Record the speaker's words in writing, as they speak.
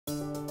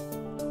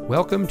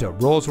Welcome to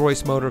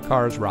Rolls-royce Motor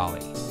Cars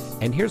Raleigh,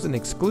 and here's an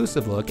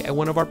exclusive look at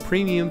one of our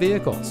premium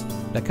vehicles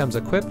that comes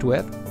equipped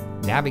with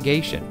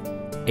navigation,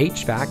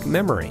 HVAC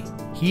memory,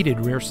 heated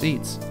rear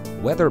seats,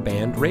 weather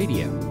band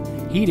radio,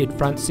 heated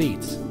front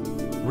seats,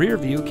 rear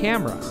view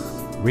camera,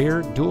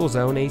 rear dual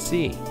zone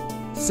AC,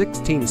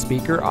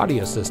 16-speaker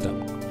audio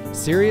system,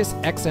 Sirius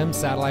XM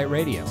satellite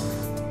radio,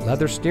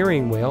 leather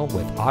steering wheel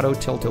with auto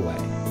tilt-away,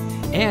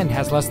 and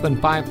has less than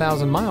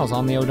 5,000 miles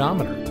on the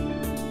odometer.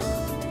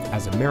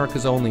 As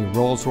America's only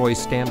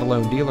Rolls-Royce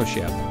standalone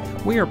dealership,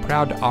 we are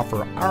proud to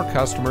offer our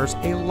customers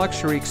a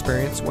luxury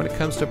experience when it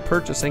comes to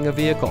purchasing a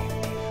vehicle.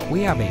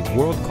 We have a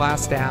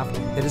world-class staff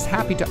that is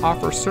happy to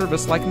offer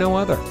service like no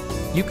other.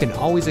 You can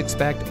always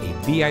expect a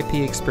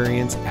VIP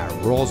experience at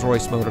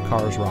Rolls-Royce Motor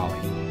Cars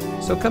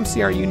Raleigh. So come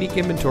see our unique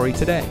inventory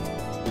today.